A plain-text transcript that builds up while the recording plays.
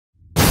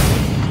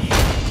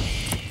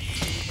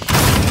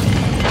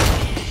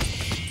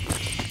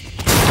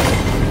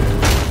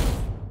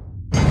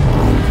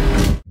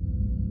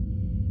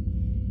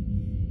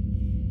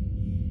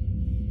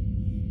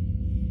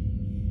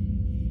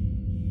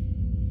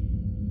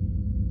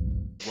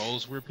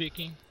roles we're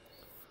picking,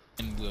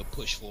 and we'll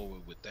push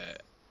forward with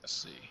that. Let's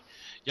see.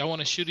 Y'all want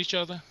to shoot each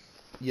other?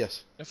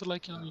 Yes. I feel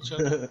like killing each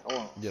other.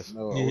 Yes.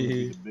 No, I want to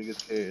be the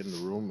biggest head in the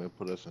room and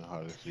put us in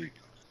hide and seek.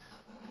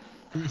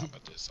 How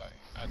about this?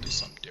 I do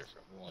something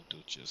different. We won't do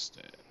just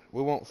that.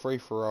 We want free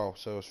for all,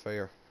 so it's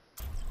fair.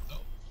 No.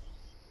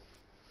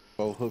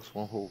 Both hooks,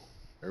 one hole.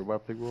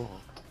 Everybody pick one.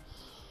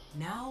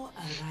 Now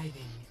arriving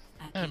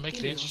at Gotta the make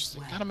it Ilios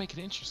interesting. well. Gotta make it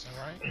interesting,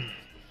 right?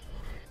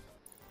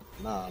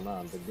 Nah,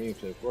 the game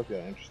said fuck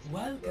that interesting.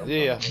 Welcome.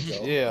 Yeah,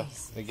 Okay. yeah.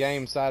 The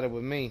game sided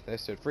with me. They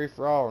said free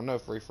for all or no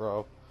free for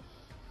all.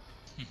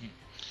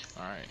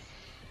 Alright.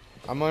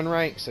 I'm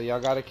unranked, so y'all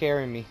gotta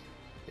carry me.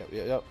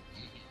 Yep.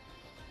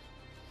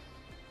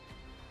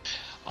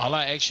 All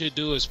I ask you to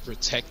do is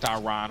protect our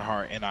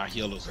Reinhardt and our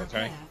healers,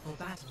 okay? Prepare for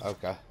battle.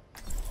 Okay.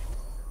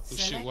 Oh,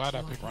 shoot, why'd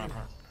I pick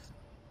Reinhardt?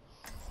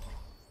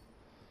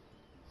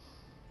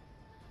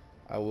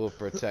 I will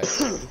protect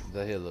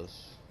the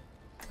healers.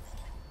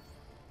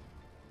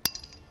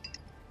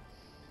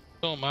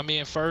 Boom, I'm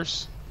in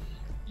first.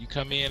 You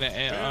come in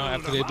and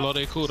after they blow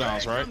their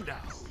cooldowns, right?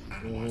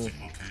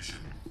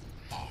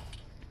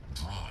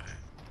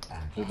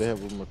 Did they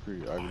have a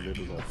McCree? I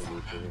literally have to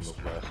wait for him to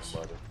flash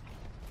somebody.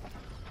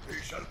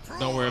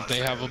 Don't worry, if they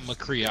have a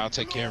McCree, I'll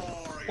take care of him.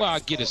 Well, I'll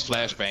get his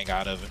flashbang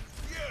out of him.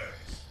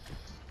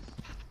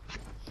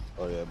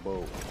 Oh yeah,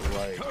 Bo.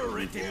 Right.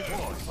 Okay,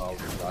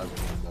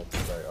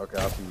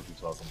 I see what you're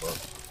talking about.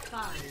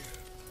 5,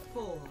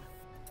 4,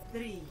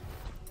 3,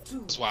 2.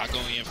 That's why I go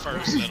in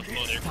first, let them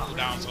blow their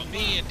cooldowns on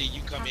me, and then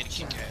you come in and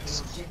kick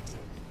ass.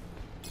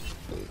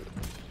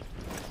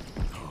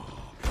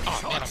 Oh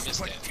man, I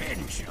missed that.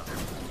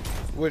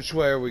 Which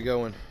way are we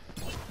going?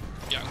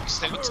 Yeah,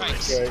 stay with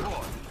tanks. Okay.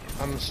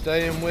 I'm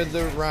staying with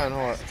the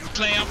Reinhardt.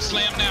 Slam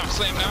now.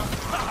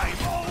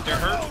 They're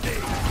hurt.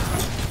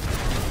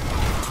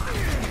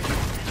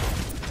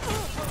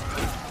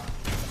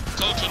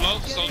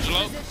 Soldier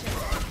low.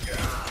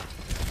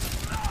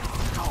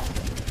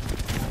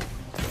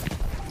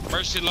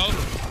 Mercy low.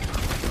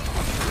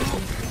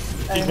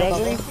 He's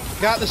resin.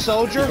 Got the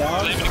soldier.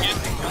 Flame it again.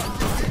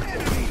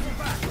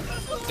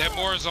 That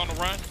boar is on the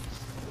run.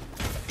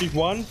 He's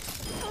one. He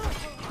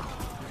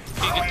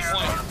get the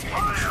point.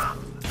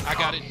 I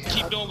got it.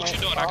 Keep doing what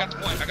you're doing. I got the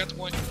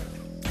point.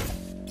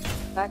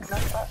 Back.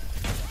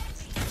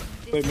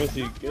 Wait,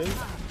 Missy, good?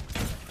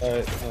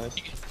 Alright, nice.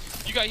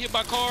 You got hit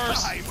by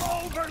cars. I'm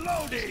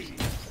overloading.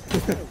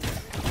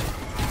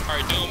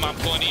 Alright, Doom, I'm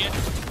going in.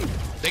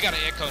 They got an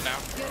echo now.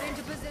 Get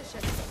into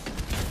position.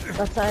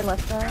 Left side.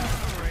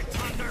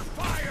 Under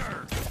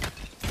fire.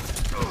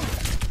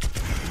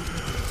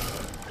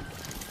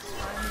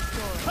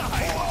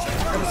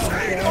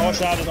 All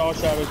shotted.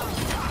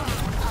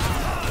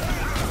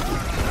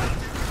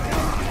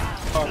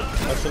 Oh,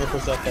 I should have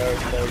pushed that there.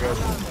 There we go.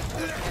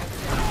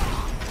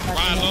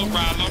 Ride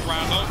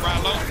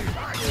low.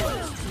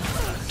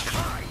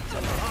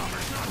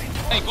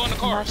 Hey, go in the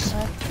cars.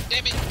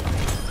 Damn it.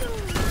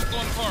 Go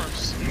in the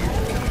cars. Go.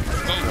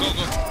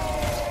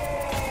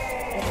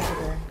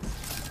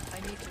 I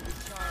need to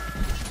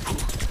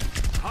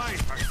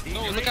recharge.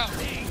 No, look out.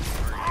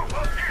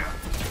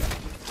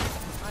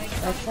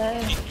 Left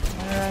side.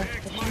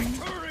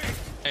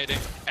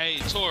 Hey,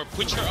 Tor,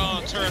 put your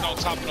turret on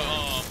top of the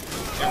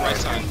your right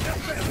side.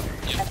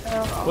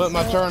 Yeah. Put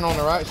my turn on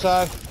the right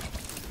side.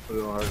 Put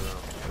it on her now.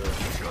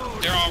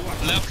 They're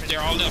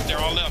all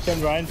left.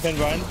 Pin Ryan. Back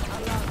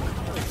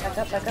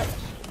up.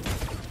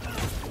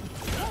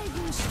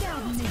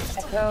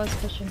 Echo is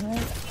pushing her.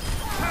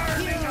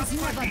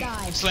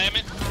 Slam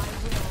it.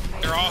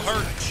 They're all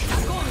hurt.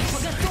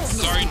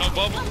 Sorry, no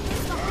bubble.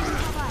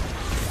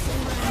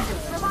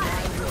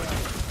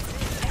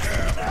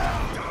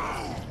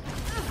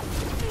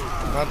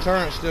 My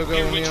turret's still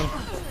going in.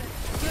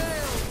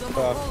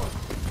 Uh,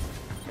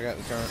 I got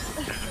the turret.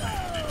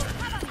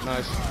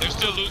 Nice. They're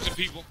still losing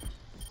people.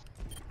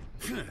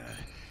 Time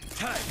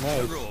Nice.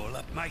 to roll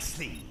up my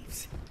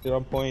sleeves. You're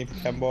on point,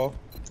 Kemball.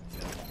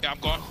 Yeah, I'm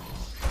gone.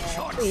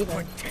 Shots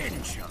Even.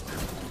 potential.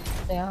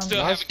 Down.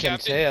 Still Nice have a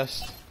captain.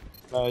 contest.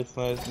 Nice.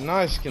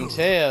 Nice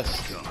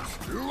contest.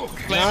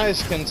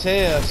 Nice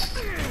contest.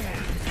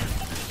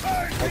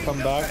 I come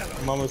back.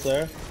 I'm almost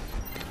there.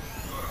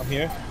 I'm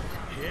here.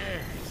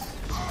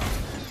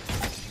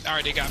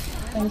 Alright, they got me.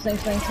 Swing.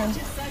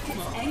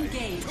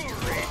 Engaged.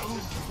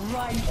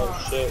 Oh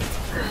shit.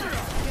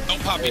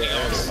 Don't pop any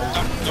arms.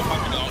 Don't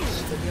pop any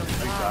arms.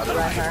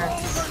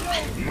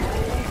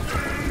 Reinhardt.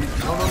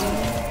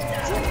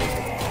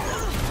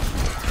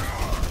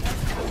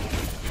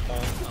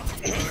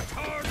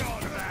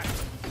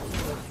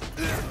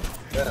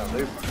 Damn,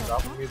 they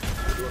stopping me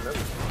from doing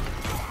everything.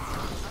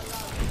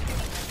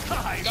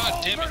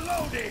 God damn it.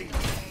 Overloading.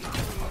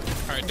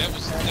 Alright, that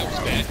was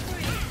bad.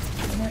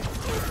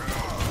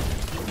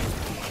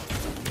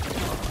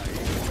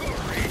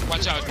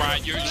 Watch out,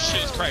 Brian. Your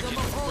shit's cracking.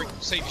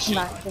 Save your shit.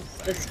 Back.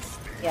 Just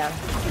yeah.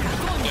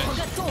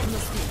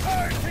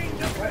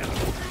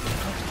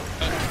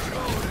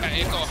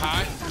 Echo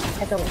high.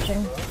 Echo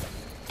watching.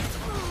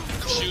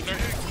 Shooting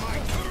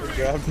her.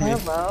 Grab me.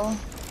 Hello.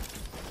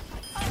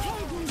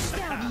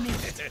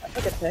 That's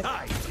a good pick.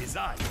 I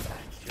design that.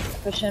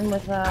 Push in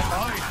with Come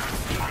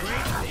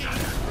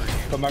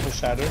back with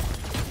Shatter.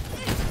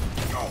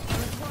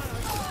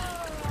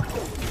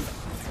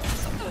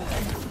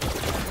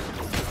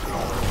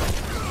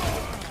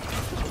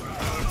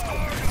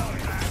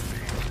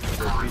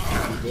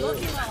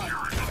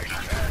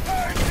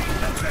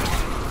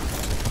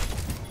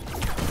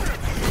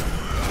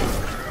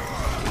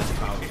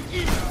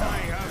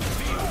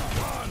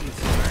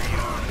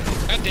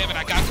 God damn it,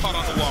 I got caught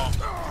on the wall.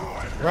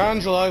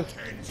 Ryan's low.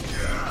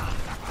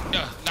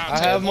 Yeah, nah, I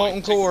have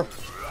molten core.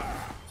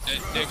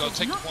 There you go,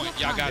 take the point.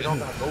 Y'all got They don't it.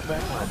 got no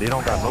backline. They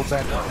don't got no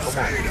backline.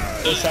 Come on.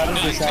 There's Shatter,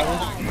 there's Shatter.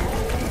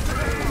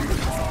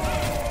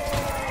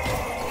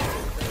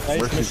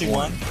 Nice, Mercy's missing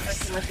one.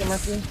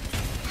 Mercy.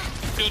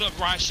 Shield up,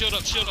 Ryan. Shield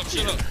up, shield up,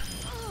 shield up.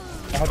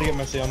 I had to get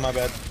Mercy on my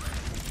bed.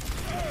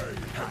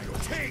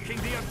 Taking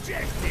the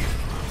objective.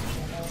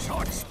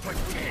 Shots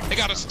protect. They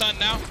got a stun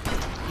now.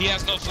 He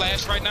has no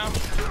flash right now.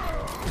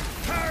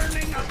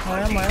 Turning up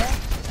Moira.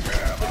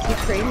 Keep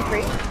free.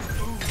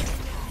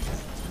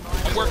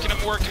 I'm working him.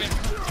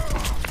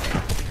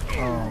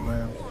 Oh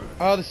man.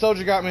 Oh, the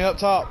soldier got me up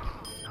top.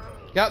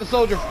 Got the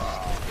soldier.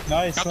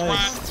 Nice, Got the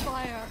nice.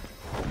 Ryan.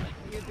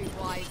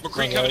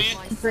 McCree coming in.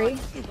 Free.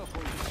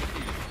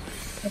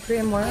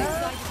 And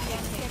Moira.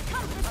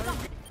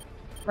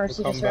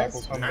 Mercy We'll come just back, res.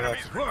 we'll come there back.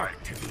 is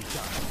work to be done.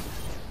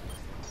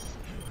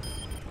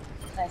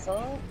 Nice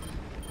ult.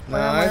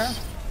 Nice.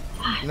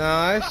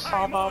 Nice.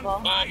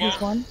 Ball. Here's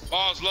one.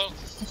 Balls low.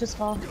 Let's just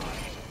fall.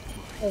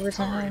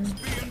 Overtime.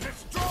 Being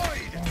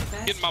destroyed.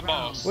 Getting my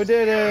balls. We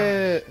did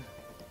it.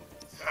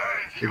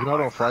 If you know,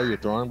 don't fire your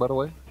throwing, by the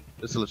way.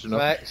 Just to let you know.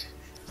 Max.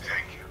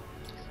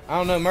 I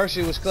don't know.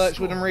 Mercy was clutch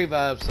with them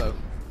revives, so.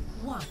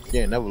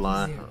 Yeah, never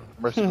lying.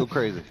 Mercy go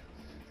crazy.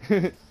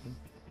 You're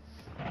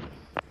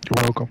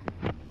welcome.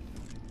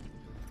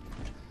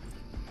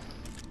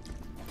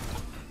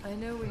 I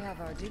know we have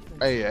our differences.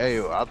 Hey,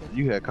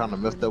 you had kind of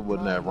messed up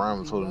when that Ryan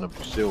was holding up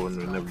the shield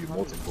whenever you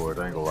multi for it.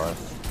 I ain't gonna lie.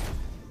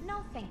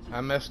 No, thank you.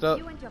 I messed up.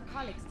 You and your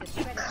colleagues to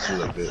spread Just a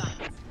little bit.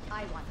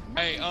 I want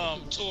Hey,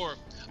 Tor.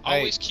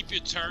 Always keep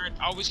your turn.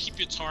 Always keep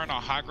your turn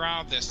on high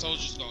ground. That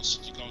soldier's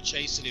gonna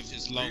chase it if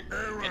it's low.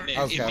 And then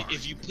Okay.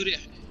 if you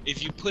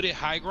put it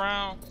high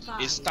ground,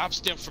 it stops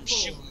them from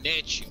shooting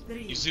at you.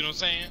 You see what I'm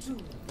saying? You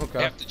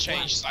Okay. have to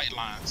change sight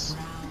lines.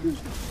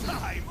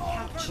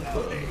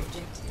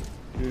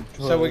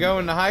 So we go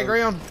in the high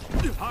ground.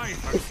 I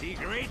foresee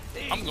great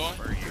things I'm going.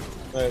 for you.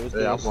 Alright, let's do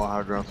Yeah, I'm this. on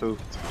high ground too.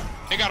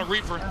 They got a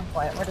Reaper. On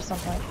point. We're just on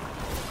point.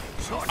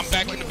 I'm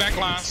back in the back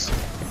lines.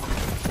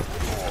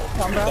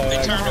 Combo. They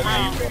I turn got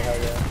around. you,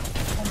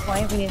 On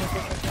point. We need to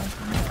fix this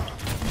one.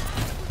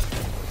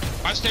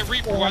 Watch that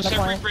Reaper. We're on Watch the that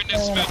point. Reaper in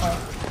this We're on the special.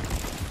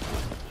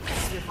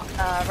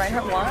 point.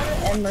 Reinhardt 1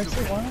 and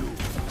Mercy 1.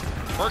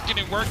 Working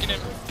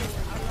him.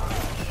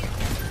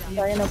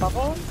 Sorry, no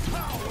bubble.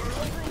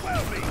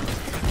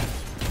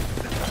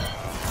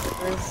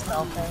 There's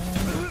nothing.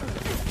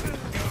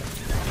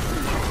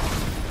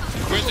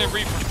 Where's that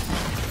Reaper?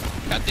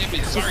 God damn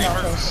it. Sorry, it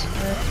hurts.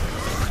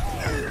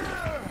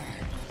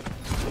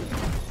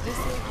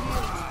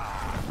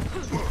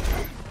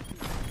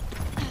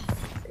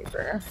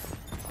 Reaper.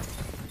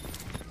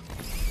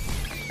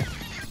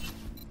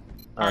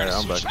 Alright,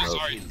 I'm switch back this, up.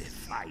 sorry. In the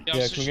fight. Yeah,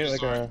 Yeah, switch can we get this, like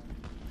sorry. a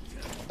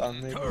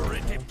stun maybe?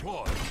 Turret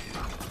deployed.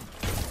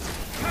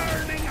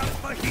 Turning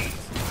up the heat.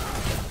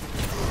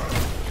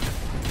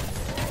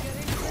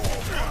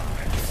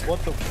 What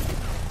the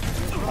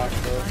fuck,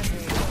 bro?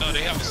 No,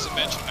 they have a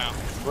Symmetra now.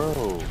 Bro.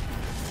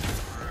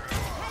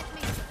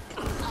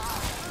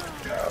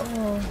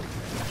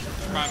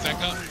 Right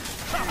back up.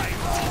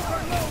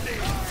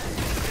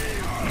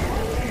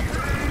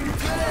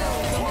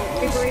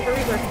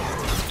 Reaper.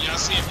 Yeah, I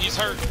see him. He's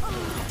hurt.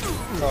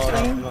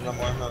 Oh, no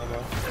more.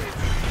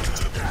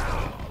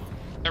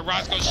 That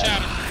rod's gonna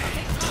shatter.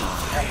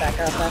 Back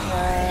up.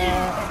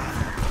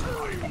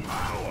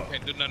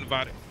 Can't do nothing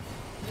about it.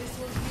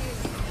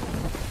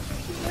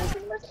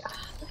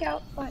 Look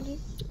out, behind you.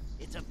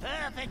 It's a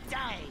perfect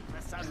day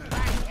for some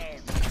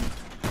backhand.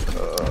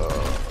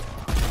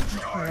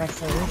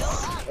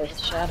 This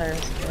shatters.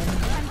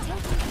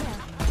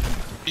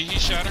 Did he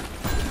shatter?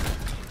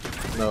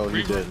 No, he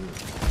Reaper. didn't.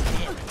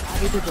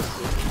 Reaper just.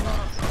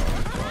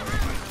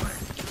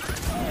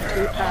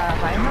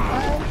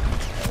 Reinhardt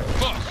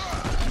Fuck.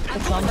 5.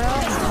 It's Sombra.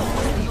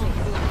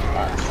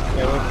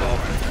 Okay, we're dead.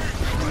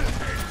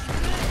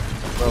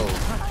 Bro.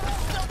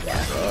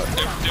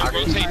 They're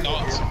rotating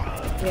ults.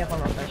 We have one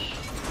more push.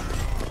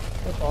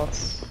 With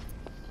bolts.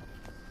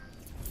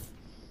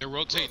 They're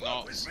rotating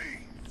ults.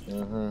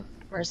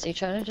 Mercy,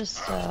 try to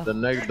just. The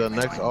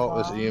next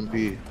alt is EMP.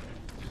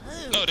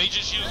 No, they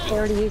just used They it.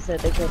 already used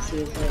it. They just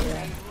used it.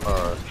 Yeah.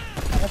 Alright.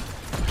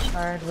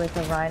 Shard with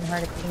a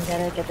Reinhardt if you can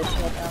get it. Get the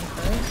shield down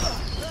first.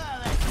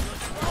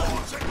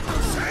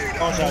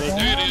 Oh, shot it.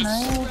 There it is.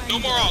 Nice. No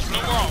more ults.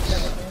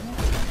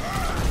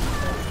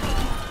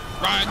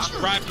 Ryan,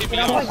 hit me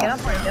Get on off.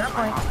 point. Get on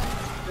point.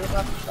 Move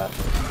up.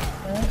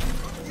 Yeah.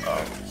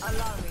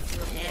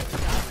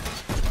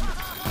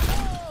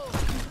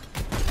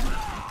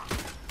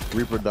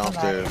 Reaper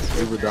downstairs.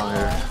 Reaper down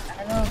here. I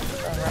don't know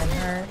if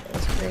Reinhardt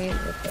is great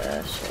with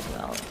the shield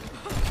melt.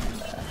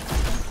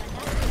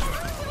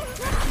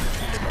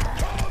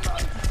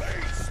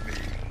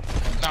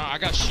 Nah, I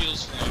got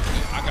shields for him.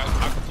 I can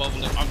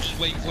bubble him. I'm just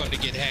waiting for him to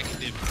get hacked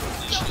and then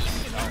shield.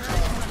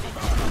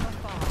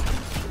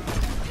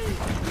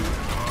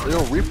 Yo,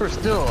 Reaper's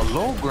still a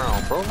low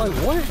ground, bro. Like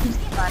what?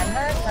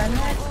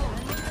 Reinhardt.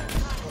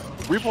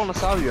 Reaper on the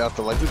side of you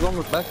after, like he's on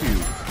the back of you.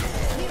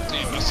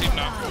 Damn, I see him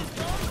now.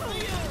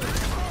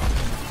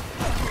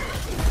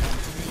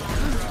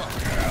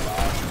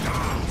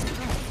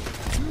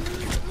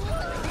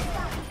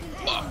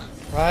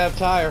 I have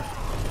tire.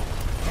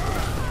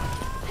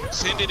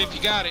 Send it if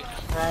you got it.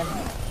 I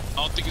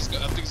think it's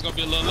gonna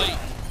be a little late.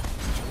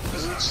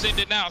 Send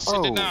it now.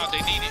 Send it now. They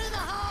need it.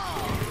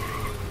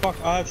 Fuck,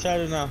 I have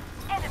shadow now.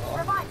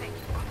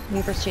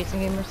 Reaper's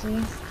chasing you,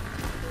 Mercedes.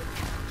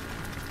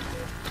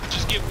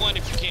 Just get one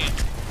if you can.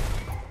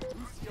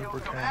 Reaper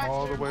came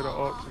all the way to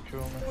up to kill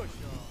me.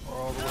 Or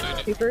all the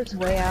way. Reaper's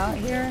way out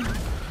here.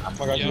 Oh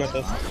my god, you got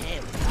this.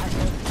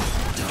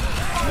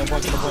 No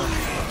point,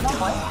 no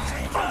point.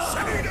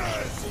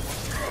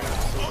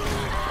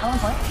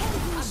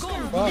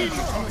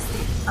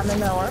 I'm in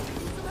the orb.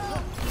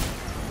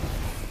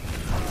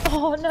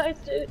 Oh, nice,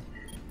 dude.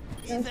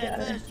 Nice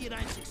guy.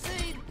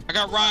 I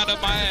got Ryan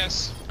up my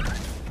ass.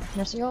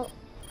 Mercy ult.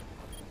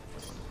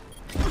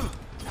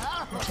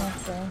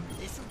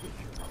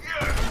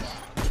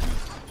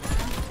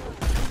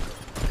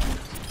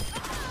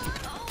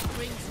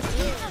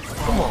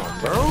 Come on,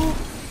 bro.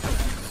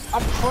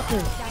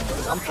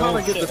 I'm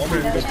trying to get the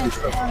free.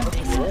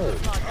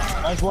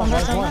 Nice one,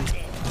 nice one.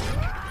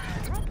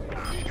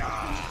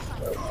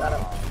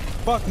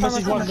 Fuck,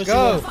 Missy's one, Let's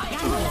go.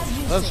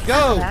 Let's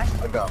go.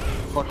 I got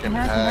fucking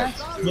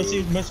hacked.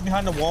 Missy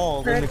behind the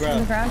wall, in the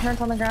Turret's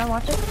ground. on the ground,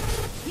 watch it.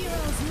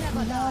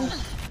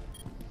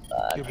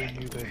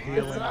 Giving you the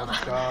healing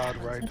of God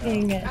right now.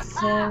 Fucking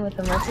Sim with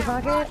the mercy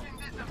pocket.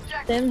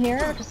 Sim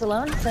here, just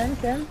alone. Sim.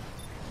 Sim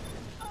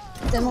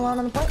alone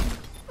on the point.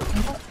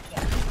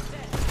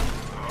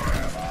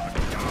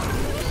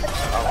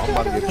 I'm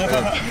about to get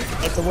fed.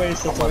 That's a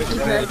waste, that's a waste.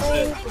 She's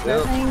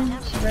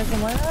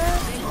resing one.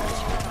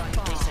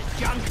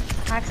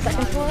 Hack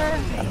second floor.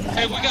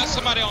 Hey, we got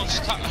somebody on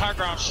high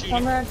ground shooting.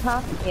 Somewhere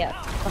top, yeah.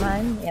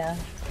 Behind, yeah.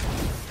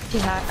 She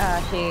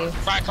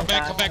Ryan, come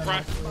back,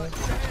 Ryan.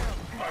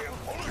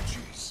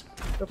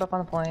 Group up on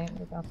the point.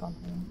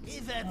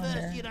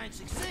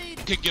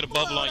 Could get a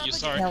bubble on you,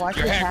 sorry. Yeah, watch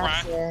You're your hacked,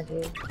 hacks Ryan.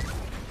 here, dude.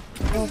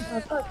 Oh,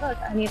 fuck.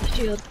 I need a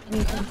shield. I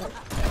need something.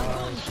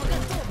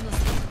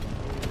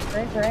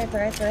 Right. Zarya.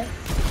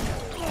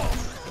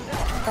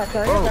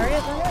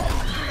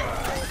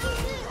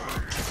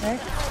 Right.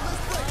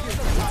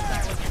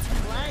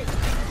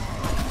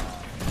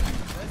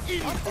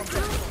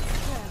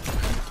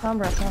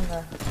 Sombra.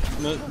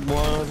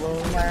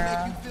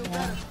 Yeah.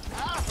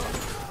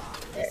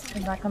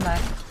 There, come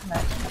back.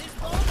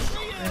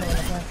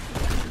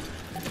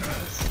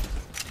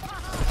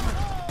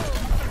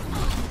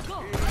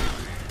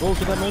 Oh,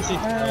 get that Mercy.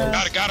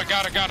 Got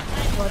it.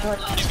 Watch.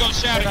 He's gonna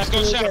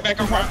shatter back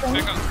up, Ryan.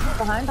 Back up.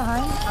 Behind.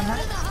 I'm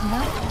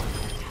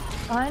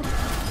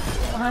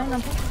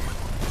behind.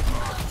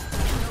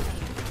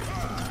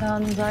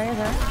 I'm Zarya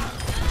there.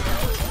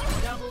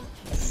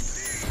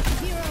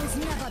 Heroes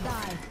never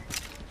die.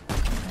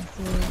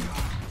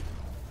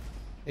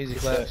 Easy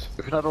claps.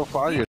 If you're not on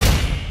fire,